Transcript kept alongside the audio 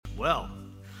Well,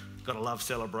 got to love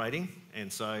celebrating,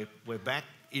 and so we're back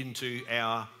into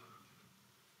our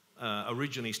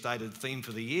originally stated theme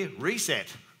for the year,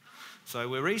 reset. So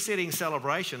we're resetting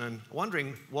celebration and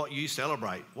wondering what you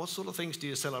celebrate. What sort of things do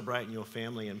you celebrate in your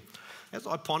family? And as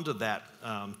I pondered that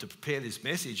to prepare this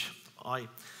message, I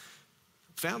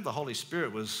found the Holy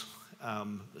Spirit was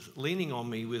leaning on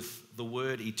me with the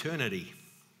word eternity,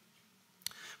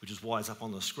 which is why it's up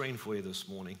on the screen for you this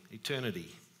morning, eternity.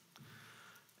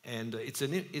 And it's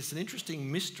an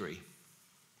interesting mystery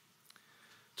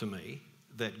to me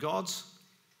that God's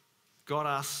got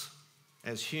us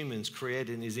as humans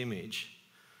created in his image,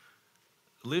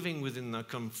 living within the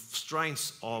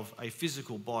constraints of a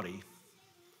physical body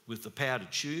with the power to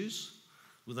choose,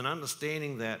 with an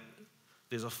understanding that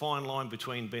there's a fine line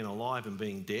between being alive and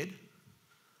being dead.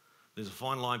 There's a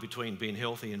fine line between being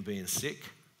healthy and being sick.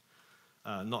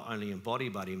 Not only in body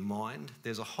but in mind.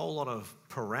 There's a whole lot of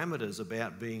parameters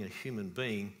about being a human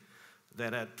being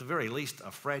that at the very least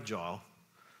are fragile,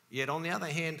 yet on the other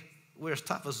hand, we're as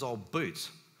tough as old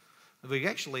boots.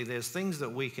 There's things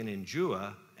that we can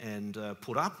endure and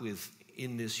put up with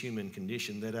in this human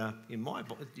condition that are,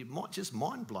 just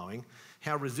mind-blowing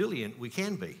how resilient we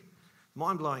can be,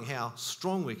 mind-blowing how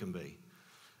strong we can be.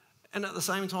 And at the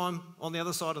same time, on the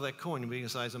other side of that coin, we can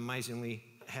say it's amazingly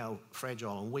how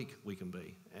fragile and weak we can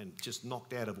be and just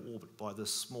knocked out of orbit by the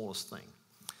smallest thing.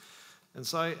 And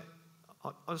so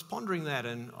I was pondering that,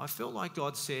 and I felt like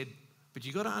God said, but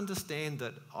you've got to understand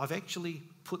that I've actually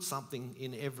put something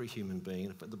in every human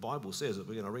being. But the Bible says it.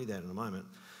 We're going to read that in a moment.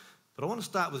 But I want to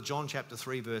start with John chapter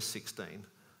 3, verse 16.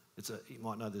 You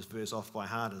might know this verse off by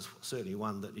heart. It's certainly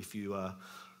one that if you are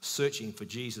searching for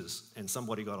Jesus and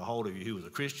somebody got a hold of you who was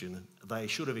a Christian, they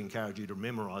should have encouraged you to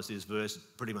memorize this verse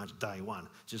pretty much day one.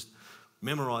 Just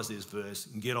memorize this verse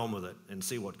and get on with it and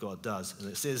see what God does. And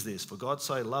it says this, "For God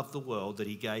so loved the world that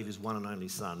he gave his one and only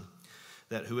Son,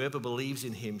 that whoever believes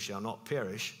in him shall not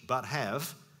perish, but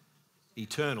have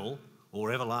eternal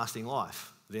or everlasting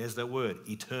life." There's that word,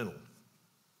 eternal.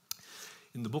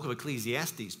 In the book of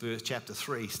Ecclesiastes, chapter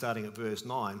 3, starting at verse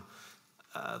 9,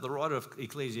 the writer of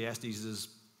Ecclesiastes has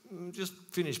just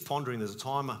finished pondering there's a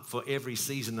time for every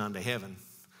season under heaven.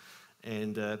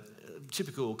 And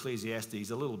typical Ecclesiastes,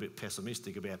 a little bit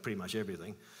pessimistic about pretty much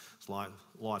everything. It's like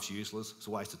life's useless, it's a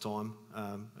waste of time.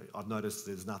 I've noticed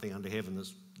there's nothing under heaven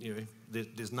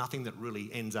there's nothing that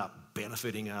really ends up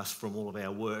benefiting us from all of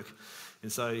our work.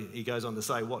 And so he goes on to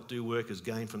say, "What do workers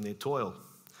gain from their toil?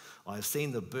 I have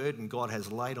seen the burden God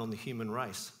has laid on the human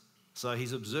race." So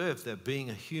he's observed that being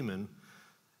a human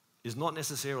is not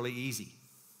necessarily easy.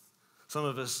 Some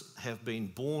of us have been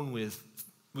born with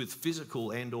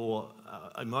physical and or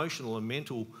emotional and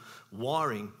mental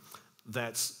wiring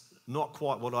that's not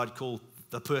quite what I'd call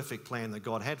the perfect plan that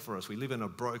God had for us. We live in a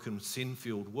broken,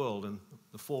 sin-filled world, and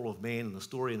the fall of man and the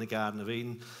story in the Garden of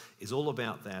Eden is all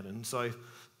about that. And so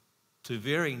to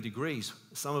varying degrees,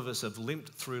 some of us have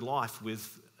limped through life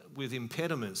with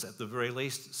impediments at the very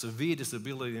least, severe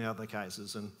disability in other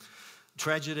cases, and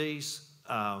tragedies.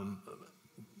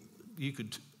 You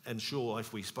could, and sure,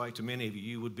 if we spoke to many of you,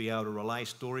 you would be able to relay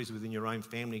stories within your own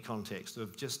family context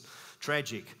of just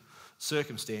tragic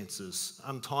circumstances,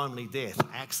 untimely death,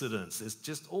 accidents. There's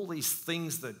just all these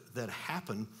things that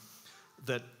happen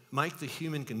that make the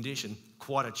human condition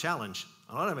quite a challenge.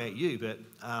 I don't know about you, but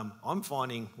I'm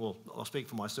finding, well, I'll speak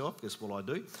for myself, that's what I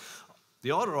do.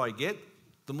 The older I get,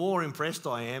 the more impressed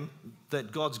I am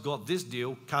that God's got this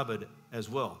deal covered as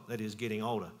well, that is getting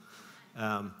older.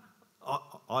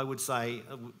 I would say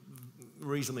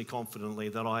reasonably confidently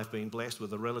that I've been blessed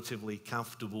with a relatively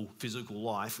comfortable physical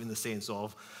life in the sense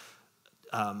of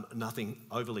nothing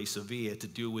overly severe to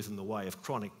deal with in the way of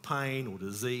chronic pain or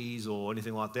disease or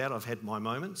anything like that. I've had my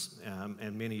moments,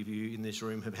 and many of you in this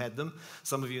room have had them.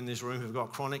 Some of you in this room have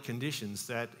got chronic conditions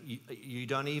that you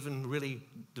don't even really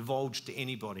divulge to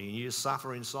anybody, and you just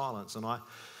suffer in silence. And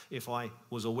if I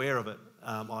was aware of it,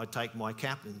 I'd take my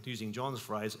cap, and using John's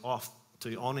phrase, off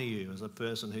to honour you as a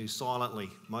person who's silently,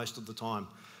 most of the time,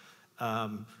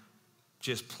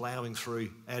 just ploughing through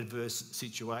adverse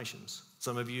situations.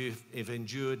 Some of you have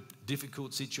endured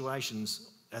difficult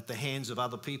situations at the hands of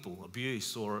other people,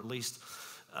 abuse, or at least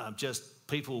just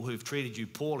people who've treated you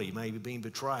poorly, maybe been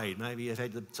betrayed, maybe you've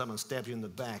had someone stab you in the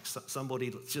back,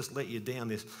 somebody just let you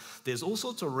down. There's all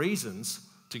sorts of reasons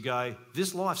to go,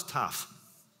 this life's tough.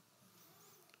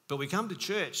 But we come to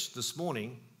church this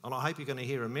morning, and I hope you're going to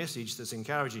hear a message that's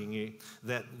encouraging you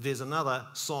that there's another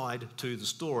side to the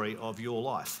story of your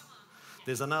life.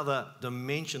 There's another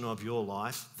dimension of your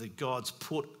life that God's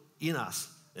put in us.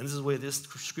 And this is where this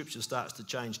scripture starts to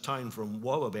change tone from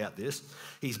woe about this.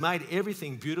 He's made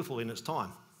everything beautiful in its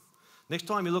time. Next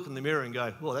time you look in the mirror and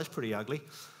go, well, that's pretty ugly,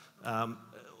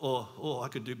 or I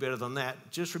could do better than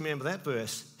that, just remember that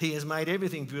verse. He has made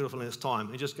everything beautiful in its time.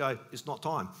 And just go, it's not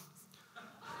time.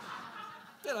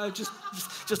 Just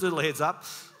a little heads up.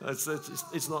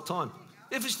 It's not time.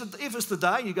 If it's the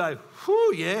day, you go,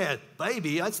 whew, yeah,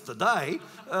 baby, it's the day.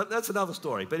 That's another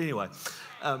story. But anyway,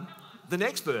 the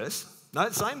next verse,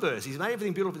 same verse. He's made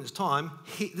everything beautiful in his time.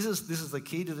 This is the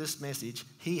key to this message.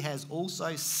 He has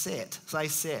also set. Say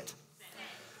set.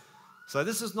 So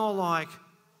this is not like,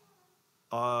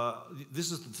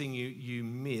 this is the thing you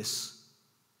miss.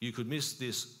 You could miss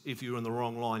this if you were in the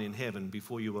wrong line in heaven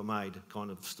before you were made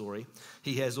kind of story.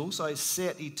 He has also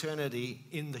set eternity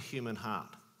in the human heart.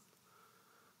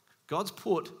 God's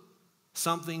put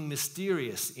something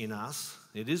mysterious in us.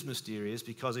 It is mysterious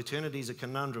because eternity is a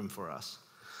conundrum for us.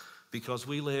 Because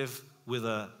we live with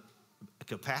a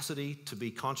capacity to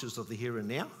be conscious of the here and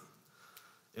now.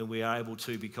 And we are able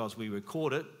to, because we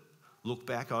record it, look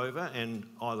back over and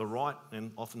either write,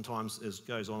 and oftentimes, as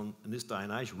goes on in this day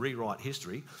and age, rewrite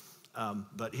history.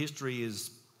 But history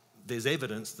there's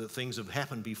evidence that things have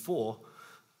happened before.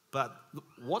 But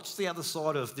what's the other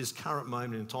side of this current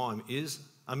moment in time is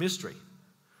a mystery.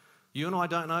 You and I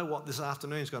don't know what this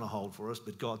afternoon is going to hold for us,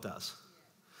 but God does.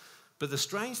 But the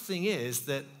strange thing is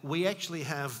that we actually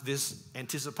have this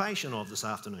anticipation of this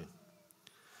afternoon.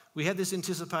 We have this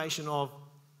anticipation of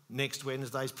next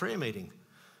Wednesday's prayer meeting.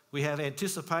 We have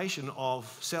anticipation of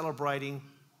celebrating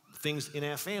things in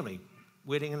our family,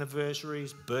 wedding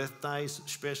anniversaries, birthdays,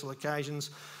 special occasions.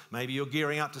 Maybe you're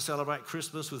gearing up to celebrate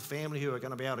Christmas with family who are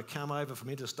going to be able to come over from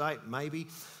interstate, maybe,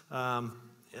 and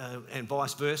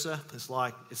vice versa.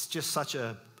 It's just such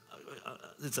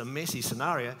it's a messy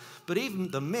scenario. But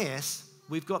even the mess,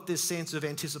 we've got this sense of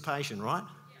anticipation, right?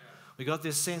 Yeah. We've got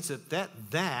this sense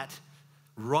that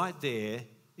right there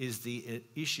is the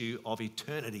issue of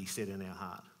eternity set in our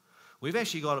heart. We've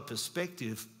actually got a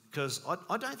perspective, because I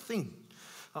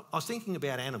was thinking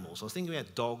about animals. I was thinking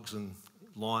about dogs and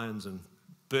lions and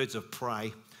birds of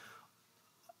prey.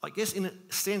 I guess in a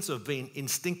sense of being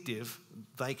instinctive,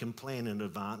 they can plan in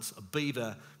advance. A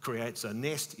beaver creates a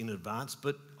nest in advance,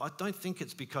 but I don't think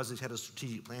it's because it's had a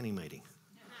strategic planning meeting.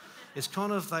 It's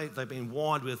kind of they've been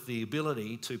wired with the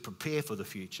ability to prepare for the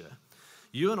future.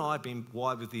 You and I have been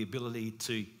wired with the ability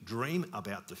to dream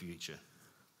about the future.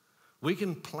 We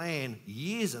can plan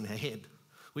years ahead.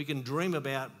 We can dream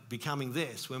about becoming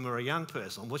this when we're a young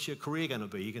person. What's your career going to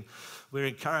be? We're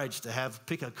encouraged to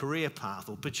pick a career path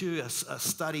or pursue a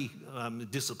study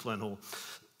discipline. Or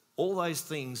all those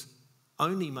things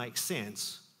only make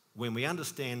sense when we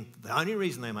understand. The only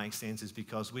reason they make sense is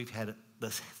because we've had the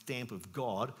stamp of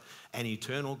God, and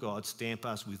eternal God stamp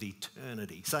us with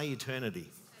eternity. Say eternity.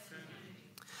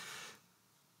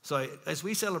 So as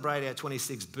we celebrate our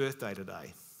 26th birthday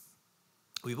today,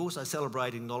 we've also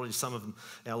celebrated and acknowledged some of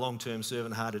our long-term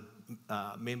servant-hearted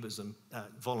members and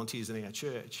volunteers in our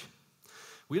church.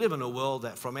 We live in a world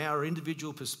that, from our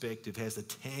individual perspective, has the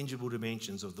tangible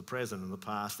dimensions of the present and the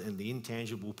past and the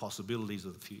intangible possibilities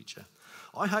of the future.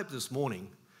 I hope this morning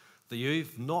that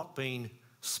you've not been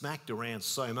smacked around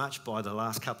so much by the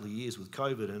last couple of years with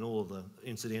COVID and all of the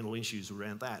incidental issues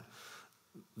around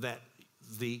that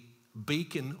the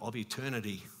beacon of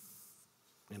eternity,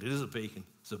 and it is a beacon,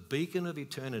 it's a beacon of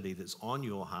eternity that's on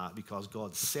your heart because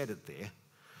God set it there.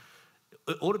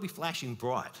 It ought to be flashing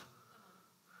bright.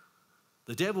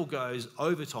 The devil goes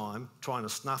overtime trying to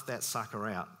snuff that sucker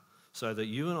out so that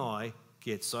you and I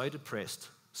get so depressed,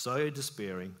 so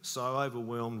despairing, so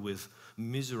overwhelmed with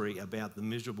misery about the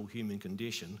miserable human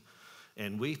condition.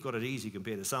 And we've got it easy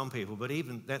compared to some people, but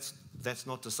even that's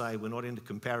not to say we're not into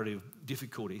comparative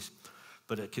difficulties,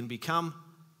 but it can become,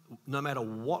 no matter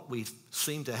what we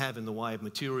seem to have in the way of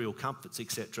material comforts,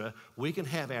 etc., we can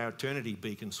have our eternity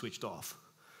beacon switched off,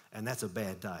 and that's a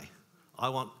bad day. I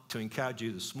want to encourage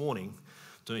you this morning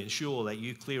to ensure that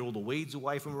you clear all the weeds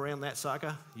away from around that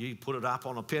sucker. You put it up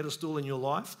on a pedestal in your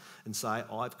life and say,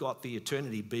 I've got the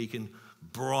eternity beacon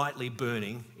brightly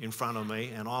burning in front of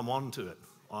me, and I'm on to it.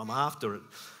 I'm after it.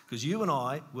 Because you and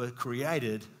I were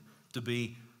created to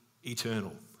be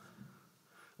eternal.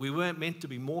 We weren't meant to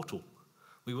be mortal.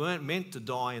 We weren't meant to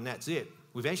die and that's it.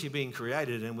 We've actually been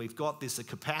created, and we've got this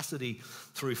capacity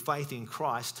through faith in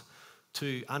Christ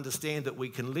to understand that we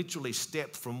can literally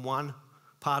step from one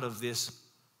part of this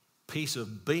piece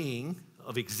of being,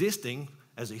 of existing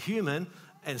as a human,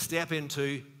 and step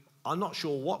into, I'm not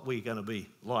sure what we're going to be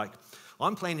like.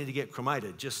 I'm planning to get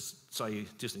cremated, just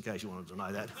in case you wanted to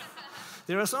know that.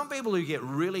 There are some people who get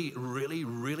really, really,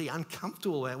 really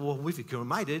uncomfortable. Well, if you're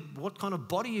cremated, what kind of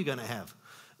body are you going to have?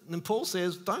 And Paul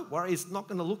says, don't worry, it's not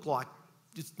going to look like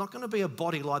it's not going to be a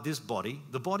body like this body.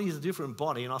 The body is a different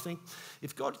body. And I think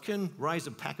if God can raise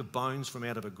a pack of bones from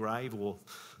out of a grave, or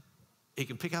he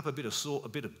can pick up a bit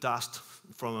of dust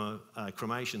from a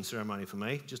cremation ceremony for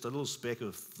me, just a little speck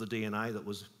of the DNA that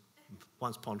was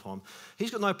once upon a time,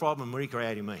 he's got no problem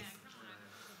recreating me.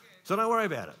 So don't worry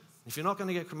about it. If you're not going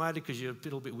to get cremated because you're a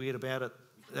little bit weird about it,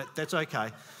 that's okay.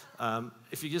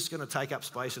 If you're just going to take up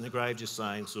space in the grave, just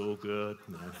saying it's all good.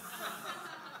 No.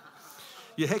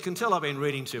 You can tell I've been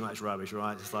reading too much rubbish,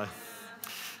 right? It's like,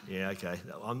 yeah, okay.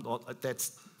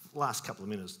 That's last couple of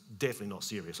minutes. Definitely not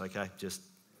serious, okay? Just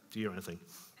do your own thing.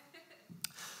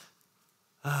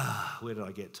 Where did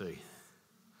I get to?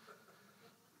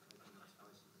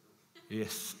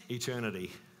 Yes,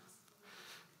 eternity.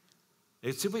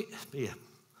 It's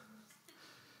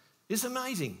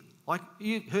amazing. Like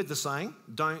you heard the saying,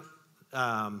 don't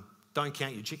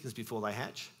count your chickens before they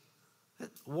hatch.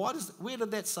 Where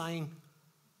did that saying?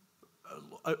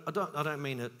 I don't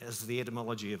mean it as the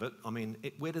etymology of it. I mean,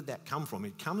 where did that come from?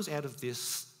 It comes out of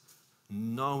this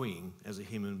knowing as a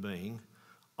human being,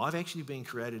 I've actually been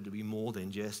created to be more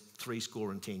than just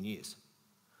 10 years.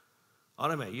 I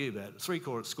don't know about you, but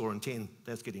 10,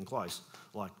 that's getting close,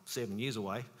 like 7 years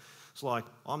away. It's like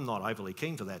I'm not overly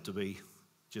keen for that to be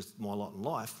just my lot in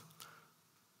life.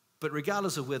 But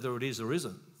regardless of whether it is or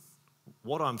isn't,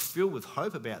 what I'm filled with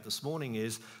hope about this morning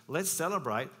is let's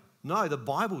celebrate. No, the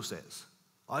Bible says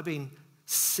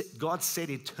God set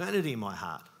eternity in my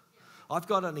heart. I've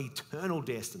got an eternal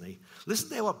destiny.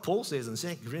 Listen to what Paul says in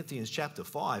 2 Corinthians chapter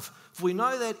 5. For we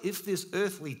know that if this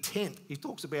earthly tent, he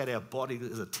talks about our body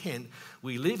as a tent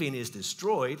we live in, is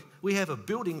destroyed, we have a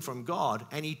building from God,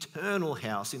 an eternal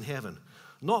house in heaven,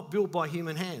 not built by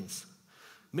human hands.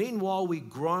 Meanwhile, we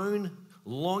groan,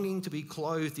 longing to be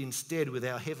clothed instead with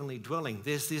our heavenly dwelling.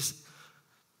 There's this,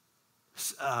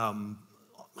 I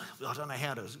don't know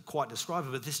how to quite describe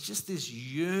it, but there's just this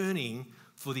yearning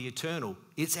for the eternal.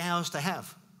 It's ours to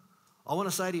have. I want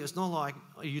to say to you, it's not like,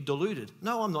 are you deluded?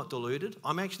 No, I'm not deluded.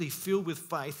 I'm actually filled with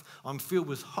faith. I'm filled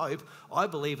with hope. I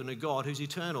believe in a God who's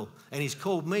eternal. And he's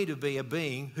called me to be a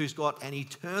being who's got an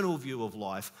eternal view of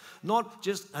life. Not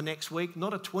just a next week,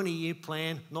 not a 20-year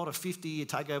plan, not a 50-year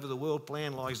take over the world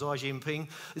plan like Xi Jinping.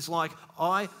 It's like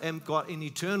I am got an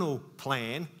eternal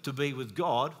plan to be with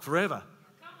God forever.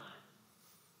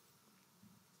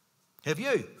 Have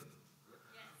you?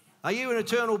 Are you an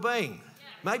eternal being?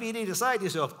 Maybe you need to say to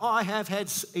yourself, I have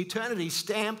had eternity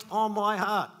stamped on my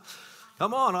heart.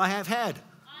 Come on, I have had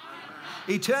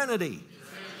eternity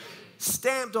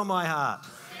stamped on my heart.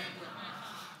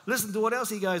 Listen to what else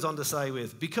he goes on to say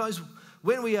with. Because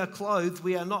when we are clothed,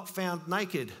 we are not found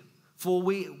naked. For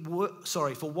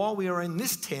while we are in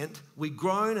this tent, we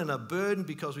groan and are burdened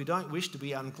because we don't wish to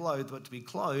be unclothed, but to be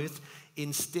clothed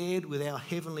instead with our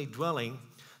heavenly dwelling,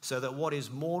 so that what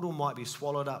is mortal might be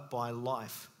swallowed up by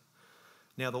life.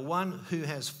 Now, the one who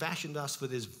has fashioned us for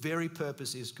this very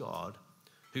purpose is God,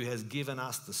 who has given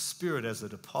us the Spirit as a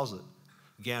deposit,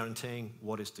 guaranteeing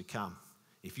what is to come.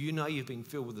 If you know you've been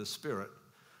filled with the Spirit,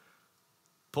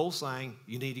 Paul's saying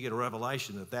you need to get a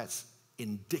revelation that that's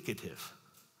indicative.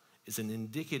 It's an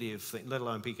indicative thing, let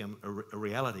alone become a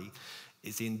reality.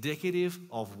 It's indicative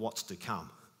of what's to come.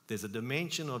 There's a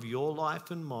dimension of your life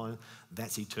and mine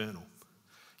that's eternal.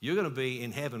 You're going to be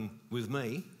in heaven with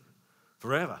me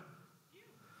forever.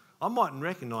 I mightn't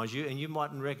recognise you, and you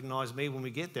mightn't recognise me when we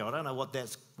get there. I don't know what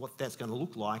that's going to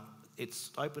look like.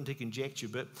 It's open to conjecture,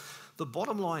 but the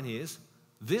bottom line is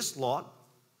this lot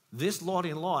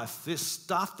in life, this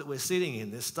stuff that we're sitting in,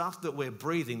 this stuff that we're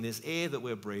breathing, this air that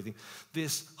we're breathing,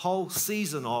 this whole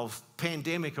season of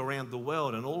pandemic around the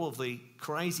world and all of the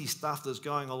crazy stuff that's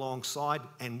going alongside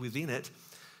and within it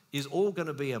is all going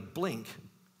to be a blink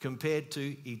compared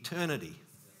to eternity.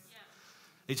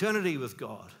 Yeah. Eternity with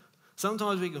God.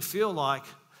 Sometimes we can feel like,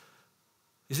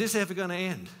 is this ever going to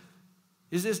end?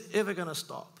 Is this ever going to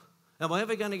stop? Am I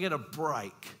ever going to get a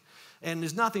break? And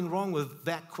there's nothing wrong with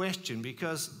that question,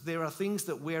 because there are things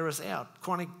that wear us out.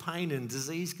 Chronic pain and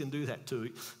disease can do that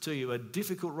to you. A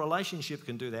difficult relationship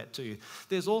can do that to you.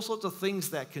 There's all sorts of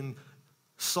things that can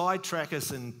sidetrack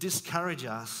us and discourage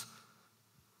us.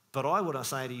 But I want to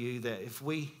say to you that if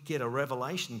we get a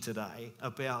revelation today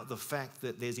about the fact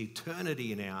that there's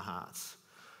eternity in our hearts,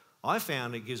 I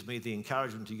found it gives me the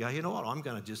encouragement to go, you know what, I'm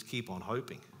going to just keep on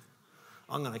hoping.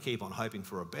 I'm going to keep on hoping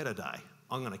for a better day.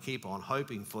 I'm going to keep on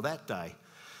hoping for that day.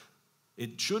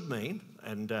 It should mean,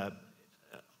 and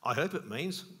I hope it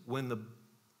means, when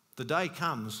the day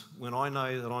comes when I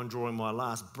know that I'm drawing my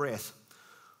last breath,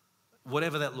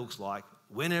 whatever that looks like,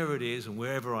 whenever it is and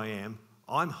wherever I am,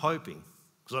 I'm hoping,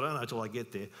 because I don't know until I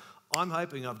get there, I'm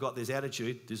hoping I've got this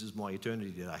attitude, this is my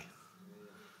eternity today.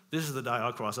 This is the day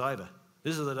I cross over.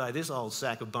 This is the day this old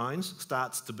sack of bones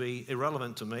starts to be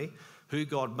irrelevant to me. Who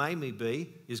God made me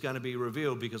be is going to be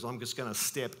revealed, because I'm just going to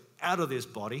step out of this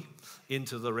body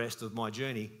into the rest of my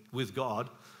journey with God.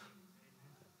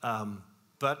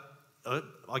 But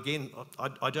again,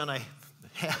 I don't know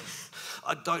how,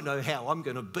 I don't know how I'm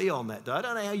going to be on that day. I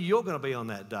don't know how you're going to be on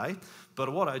that day.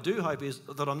 But what I do hope is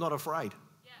that I'm not afraid.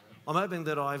 Yeah. I'm hoping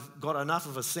that I've got enough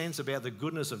of a sense about the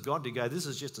goodness of God to go, this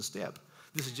is just a step.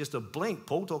 This is just a blink.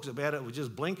 Paul talks about it. We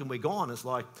just blink and we're gone. It's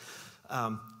like,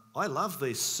 I love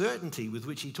the certainty with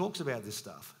which he talks about this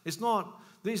stuff. It's not,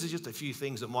 these are just a few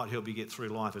things that might help you get through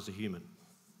life as a human.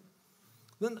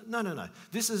 No.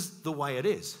 This is the way it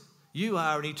is. You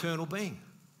are an eternal being.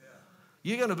 Yeah.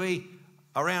 You're going to be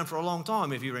around for a long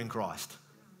time if you're in Christ.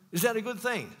 Is that a good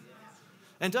thing? Yeah.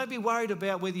 And don't be worried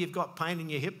about whether you've got pain in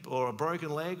your hip or a broken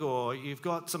leg or you've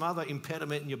got some other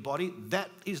impediment in your body. That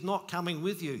is not coming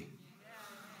with you.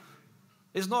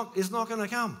 It's not going to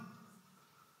come.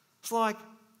 It's like,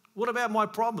 what about my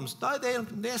problems? No,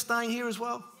 they're staying here as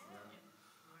well.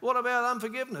 What about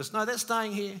unforgiveness? No, that's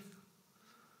staying here.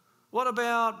 What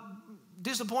about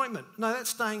disappointment? No, that's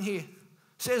staying here. It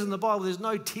says in the Bible there's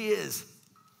no tears.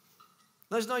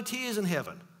 There's no tears in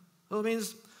heaven. Well, it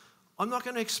means I'm not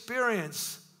going to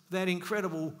experience that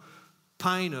incredible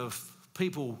pain of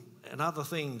people and other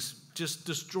things just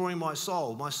destroying my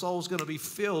soul. My soul's going to be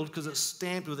filled because it's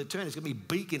stamped with eternity. It's going to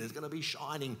be beacon. It's going to be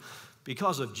shining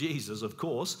because of Jesus, of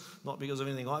course, not because of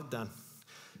anything I've done.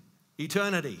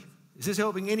 Eternity. Is this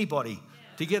helping anybody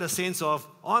to get a sense of,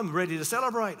 I'm ready to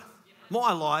celebrate?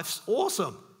 My life's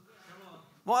awesome.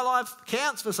 My life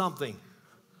counts for something.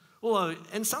 Although,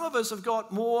 and some of us have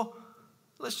got more,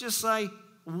 let's just say,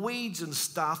 weeds and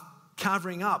stuff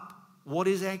covering up what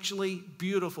is actually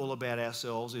beautiful about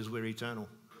ourselves is we're eternal.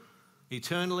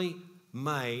 Eternally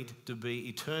made to be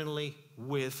eternally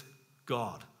with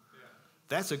God.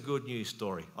 That's a good news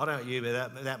story. I don't know about you,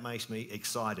 but that makes me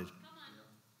excited.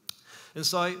 And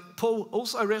so Paul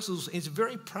also wrestles, he's a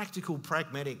very practical,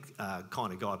 pragmatic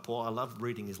kind of guy, Paul. I love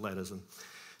reading his letters.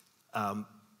 And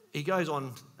he goes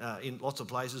on in lots of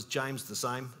places, James the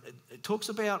same. It talks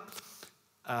about,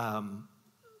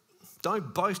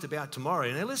 don't boast about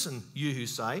tomorrow. Now listen, you who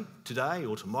say, today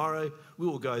or tomorrow, we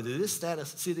will go to this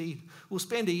city, we'll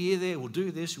spend a year there, we'll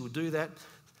do this, we'll do that.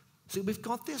 See, we've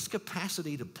got this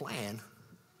capacity to plan.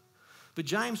 But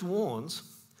James warns,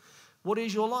 what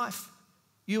is your life?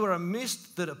 You are a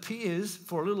mist that appears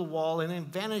for a little while and then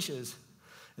vanishes.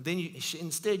 And then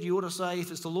instead you ought to say,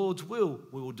 if it's the Lord's will,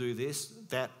 we will do this,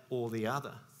 that, or the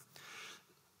other.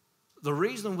 The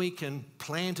reason we can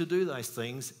plan to do those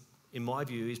things, in my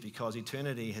view, is because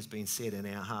eternity has been set in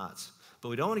our hearts. But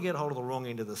we don't want to get hold of the wrong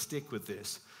end of the stick with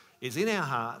this. It's in our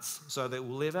hearts so that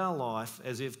we'll live our life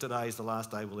as if today is the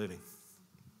last day we're living.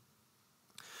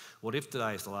 What if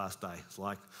today is the last day? It's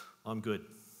like, I'm good.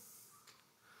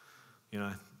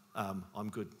 I'm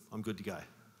good. I'm good to go.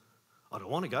 I don't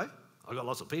want to go. I've got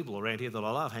lots of people around here that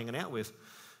I love hanging out with.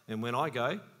 And when I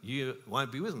go, you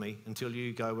won't be with me until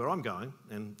you go where I'm going,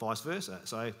 and vice versa.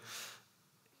 So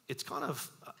it's kind of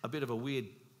a bit of a weird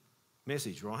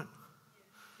message, right?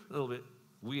 A little bit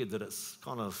weird that it's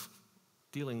kind of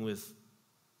dealing with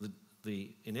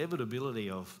the inevitability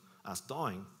of us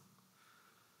dying.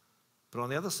 But on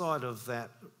the other side of that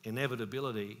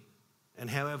inevitability, and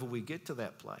however we get to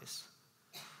that place,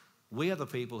 we are the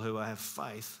people who have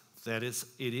faith that it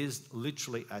is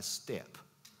literally a step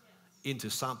into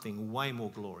something way more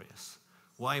glorious,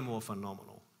 way more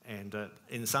phenomenal. And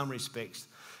in some respects,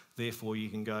 therefore, you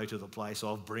can go to the place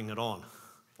of bring it on.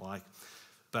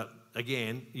 But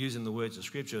again, using the words of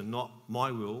Scripture, not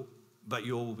my will, but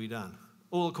your will be done.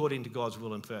 All according to God's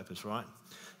will and purpose, right?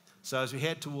 So as we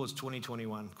head towards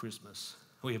 2021 Christmas,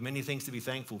 we have many things to be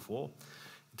thankful for,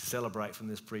 to celebrate from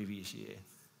this previous year.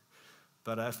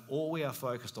 But if all we are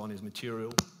focused on is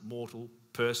material, mortal,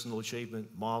 personal achievement,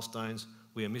 milestones,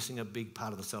 we are missing a big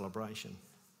part of the celebration.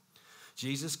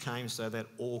 Jesus came so that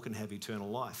all can have eternal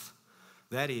life.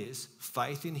 That is,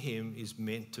 faith in him is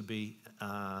meant to be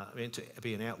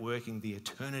an outworking the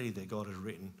eternity that God has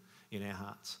written in our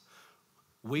hearts.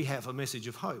 We have a message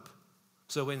of hope.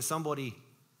 So when somebody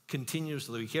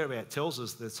continuously we care about tells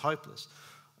us that it's hopeless,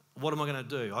 what am I going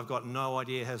to do? I've got no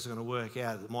idea how it's going to work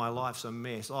out. My life's a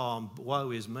mess. Oh,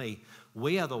 woe is me.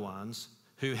 We are the ones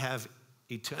who have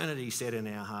eternity set in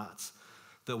our hearts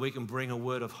that we can bring a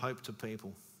word of hope to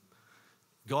people.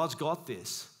 God's got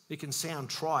this. It can sound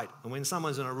trite, and when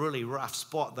someone's in a really rough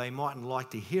spot, they mightn't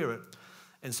like to hear it.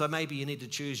 And so maybe you need to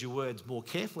choose your words more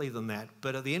carefully than that.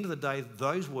 But at the end of the day,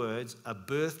 those words are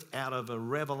birthed out of a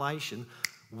revelation.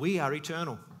 We are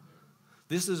eternal.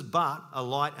 This is but a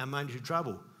light and momentary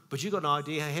trouble. But you've got no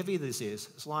idea how heavy this is.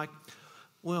 It's like,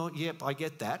 well, yep, I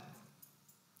get that.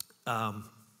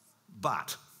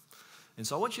 But. And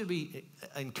so I want you to be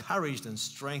encouraged and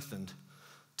strengthened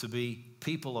to be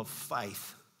people of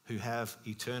faith who have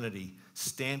eternity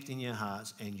stamped in your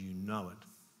hearts and you know it.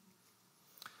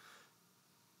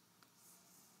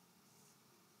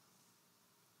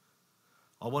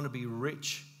 I want to be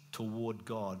rich toward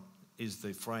God is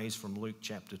the phrase from Luke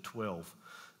chapter 12,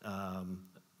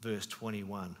 verse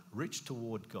 21. Rich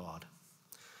toward God.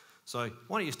 So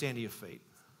why don't you stand to your feet?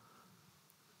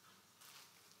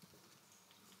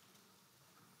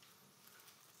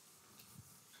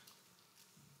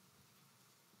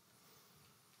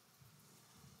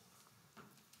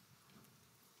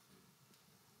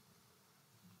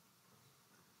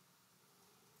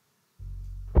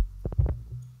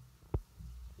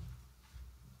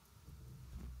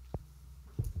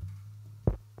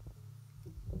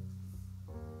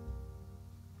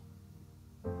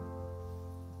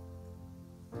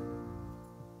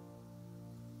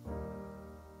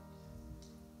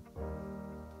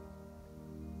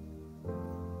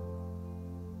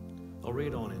 I'll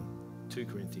read on in 2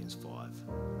 Corinthians 5.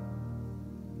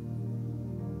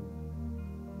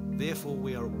 Therefore,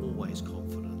 we are always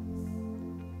confident.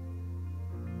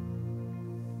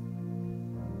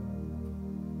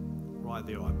 Right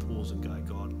there, I pause and go,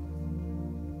 God,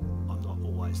 I'm not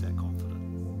always that confident.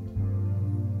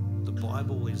 The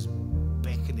Bible is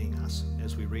beckoning us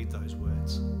as we read those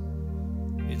words.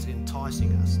 It's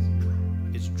enticing us.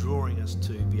 It's drawing us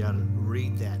to be able to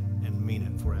read that and mean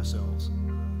it for ourselves.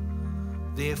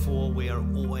 Therefore, we are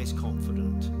always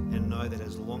confident and know that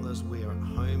as long as we are at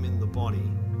home in the body,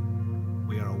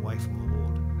 we are away from the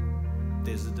Lord.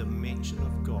 There's a dimension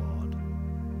of God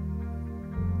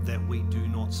that we do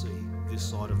not see this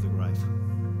side of the grave.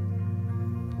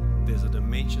 There's a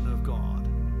dimension of God,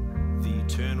 the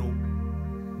eternal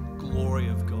glory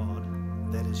of God,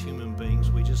 that as human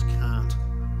beings we just can't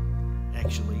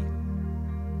actually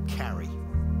carry,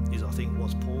 is I think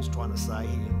what Paul's trying to say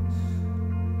here.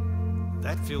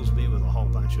 That fills me with a whole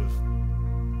bunch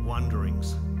of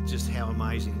wonderings. Just how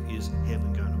amazing is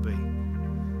heaven going to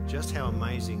be? Just how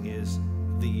amazing is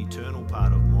the eternal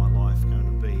part of my life going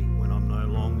to be when I'm no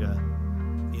longer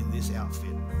in this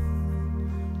outfit?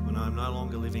 When I'm no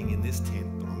longer living in this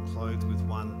tent, but I'm clothed with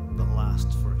one that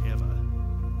lasts forever.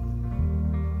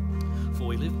 For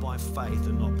we live by faith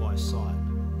and not by sight.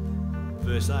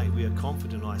 Verse 8, we are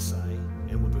confident, I say,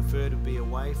 and would prefer to be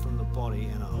away from the body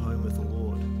and at home with the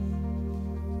Lord.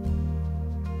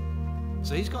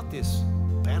 So he's got this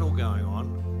battle going on.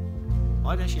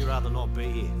 I'd actually rather not be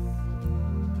here.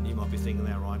 You might be thinking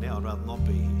that right now. I'd rather not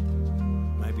be here.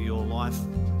 Maybe your life,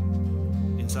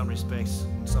 in some respects,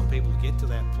 some people get to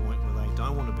that point where they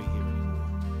don't want to be here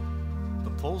anymore.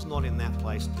 But Paul's not in that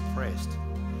place depressed.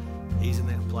 He's in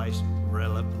that place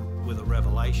with a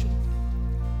revelation.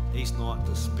 He's not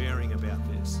despairing about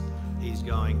this. He's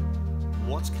going,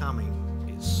 what's coming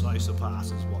so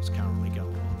surpasses what's currently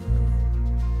going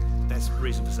on. That's the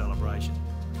reason for celebration.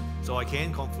 So I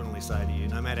can confidently say to you,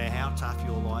 no matter how tough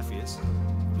your life is,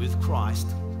 with Christ,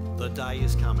 the day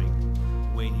is coming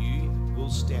when you will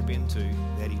step into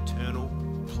that eternal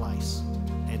place,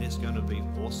 and it's going to be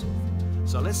awesome.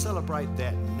 So let's celebrate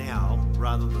that now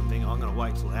rather than think, I'm going to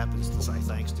wait till it happens to say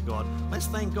thanks to God. Let's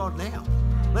thank God now.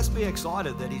 Let's be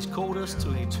excited that he's called us to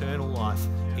an eternal life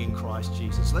in Christ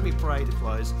Jesus. Let me pray to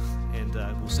close, and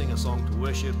we'll sing a song to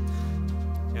worship.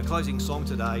 Our closing song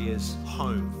today is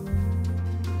Home.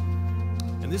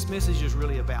 And this message is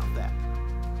really about that.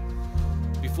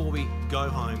 Before we go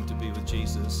home to be with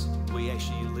Jesus, we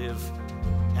actually live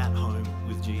at home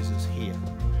with Jesus here.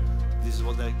 This is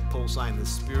what Paul's saying, the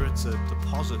Spirit's a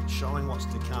deposit showing what's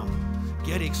to come.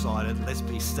 Get excited. Let's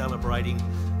be celebrating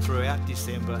throughout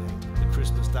December, the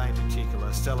Christmas Day in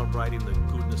particular, celebrating the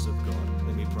goodness of God.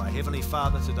 Let me pray. Heavenly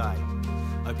Father, today,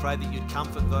 I pray that you'd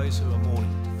comfort those who are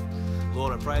mourning.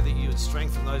 Lord, I pray that you would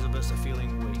strengthen those of us who are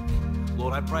feeling weak.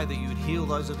 Lord, I pray that you would heal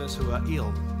those of us who are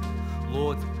ill,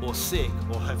 Lord, or sick,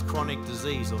 or have chronic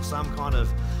disease, or some kind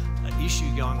of issue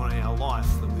going on in our life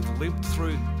that we've lived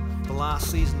through the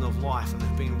last season of life and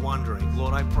have been wondering.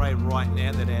 Lord, I pray right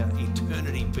now that our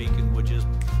eternity beacon would just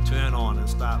turn on and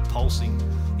start pulsing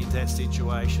into that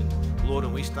situation. Lord,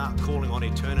 and we start calling on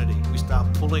eternity. We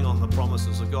start pulling on the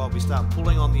promises of God. We start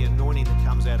pulling on the anointing that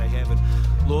comes out of heaven.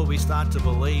 Lord, we start to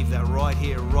believe that right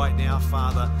here, right now,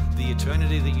 Father, the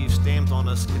eternity that you've stamped on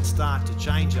us can start to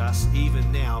change us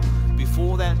even now.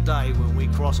 Before that day when we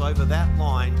cross over that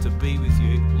line to be with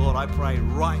you, Lord, I pray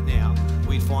right now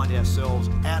we find ourselves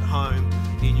at home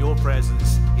in your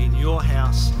presence, in your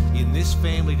house, in this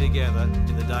family together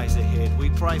in the days ahead. We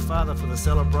pray, Father, for the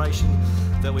celebration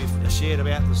that we've shared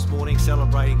about this morning,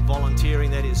 celebrating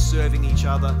volunteering, that is serving each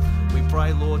other. We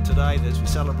pray, Lord, today that as we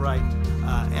celebrate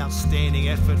outstanding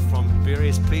effort from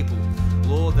various people,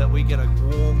 Lord, that we get a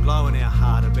warm glow in our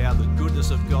heart about the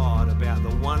goodness of God, about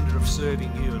the wonder of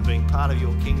serving you and being part of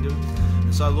your kingdom.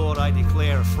 And so, Lord, I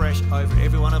declare afresh over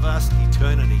every one of us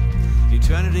eternity.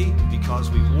 Eternity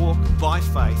because we walk by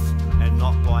faith and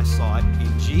not by sight.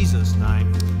 In Jesus'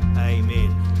 name,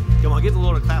 amen. Come on, give the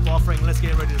Lord a clap offering. Let's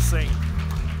get ready to sing.